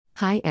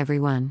Hi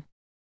everyone.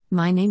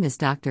 My name is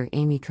Dr.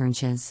 Amy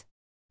Kernches.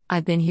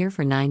 I've been here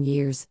for 9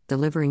 years,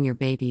 delivering your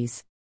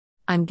babies.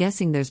 I'm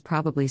guessing there's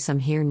probably some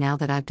here now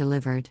that I've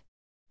delivered.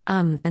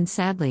 And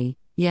sadly,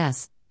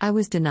 yes, I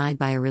was denied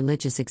by a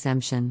religious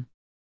exemption.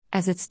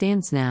 As it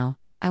stands now,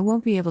 I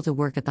won't be able to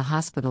work at the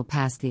hospital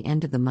past the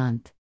end of the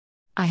month.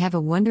 I have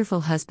a wonderful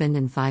husband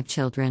and 5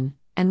 children,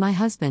 and my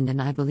husband and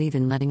I believe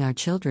in letting our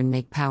children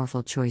make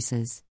powerful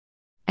choices.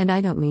 And I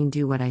don't mean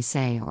do what I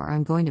say or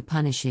I'm going to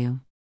punish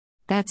you.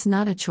 That's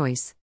not a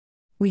choice.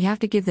 We have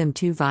to give them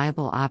 2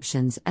 viable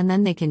options and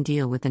then they can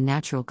deal with the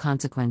natural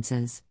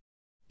consequences.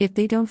 If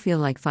they don't feel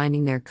like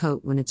finding their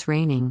coat when it's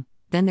raining,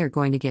 then they're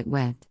going to get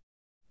wet.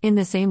 In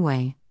the same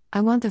way,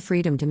 I want the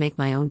freedom to make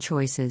my own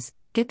choices,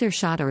 get their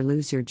shot or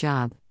lose your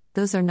job.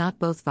 Those are not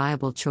both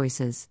viable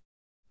choices.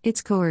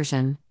 It's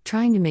coercion,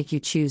 trying to make you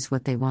choose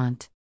what they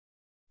want.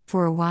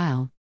 For a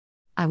while,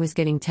 I was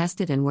getting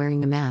tested and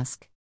wearing a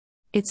mask.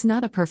 It's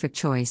not a perfect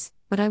choice,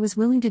 but I was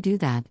willing to do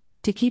that,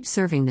 to keep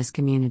serving this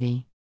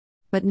community.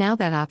 But now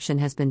that option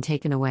has been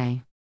taken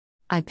away.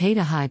 I paid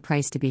a high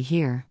price to be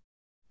here.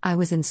 I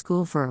was in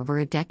school for over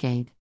a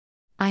decade.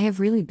 I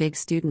have really big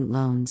student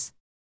loans.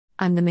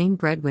 I'm the main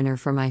breadwinner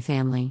for my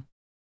family.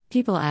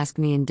 People ask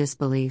me in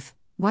disbelief,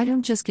 why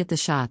don't just get the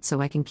shot so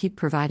I can keep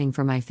providing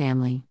for my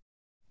family?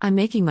 I'm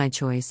making my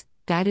choice,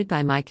 guided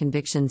by my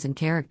convictions and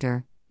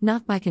character,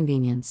 not by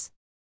convenience.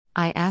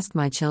 I ask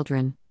my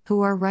children,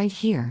 who are right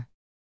here.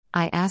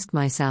 I ask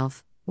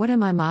myself, what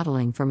am I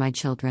modeling for my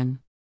children?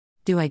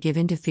 Do I give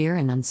in to fear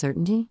and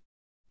uncertainty?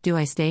 Do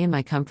I stay in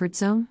my comfort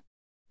zone?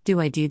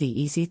 Do I do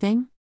the easy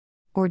thing?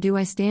 Or do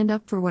I stand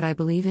up for what I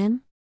believe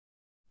in?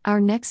 Our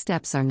next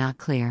steps are not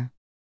clear.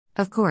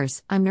 Of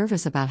course, I'm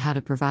nervous about how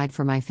to provide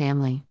for my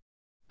family.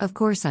 Of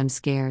course, I'm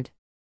scared.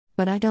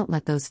 But I don't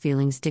let those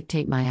feelings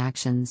dictate my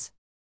actions.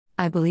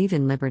 I believe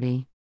in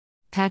liberty.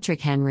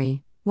 Patrick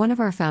Henry, one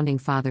of our founding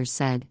fathers,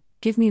 said,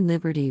 "Give me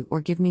liberty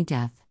or give me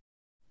death."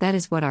 That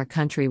is what our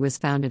country was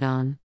founded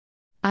on.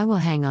 I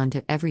will hang on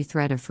to every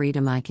thread of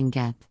freedom I can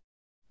get.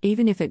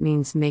 Even if it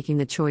means making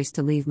the choice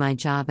to leave my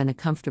job and a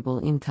comfortable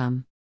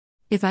income.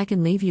 If I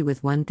can leave you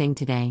with one thing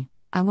today,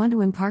 I want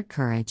to impart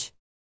courage.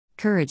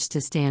 Courage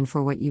to stand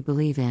for what you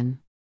believe in.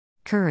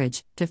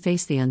 Courage to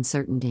face the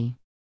uncertainty.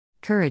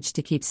 Courage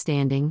to keep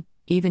standing,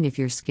 even if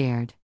you're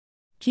scared.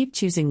 Keep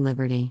choosing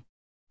liberty.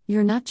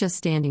 You're not just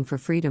standing for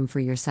freedom for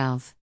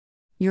yourself.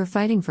 You're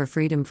fighting for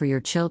freedom for your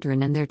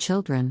children and their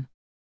children.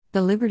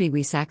 The liberty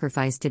we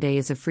sacrifice today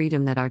is a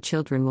freedom that our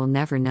children will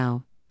never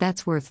know.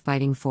 That's worth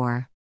fighting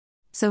for.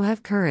 So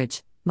have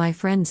courage, my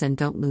friends, and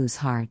don't lose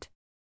heart.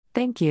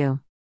 Thank you.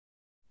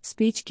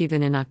 Speech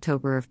given in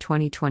October of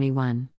 2021.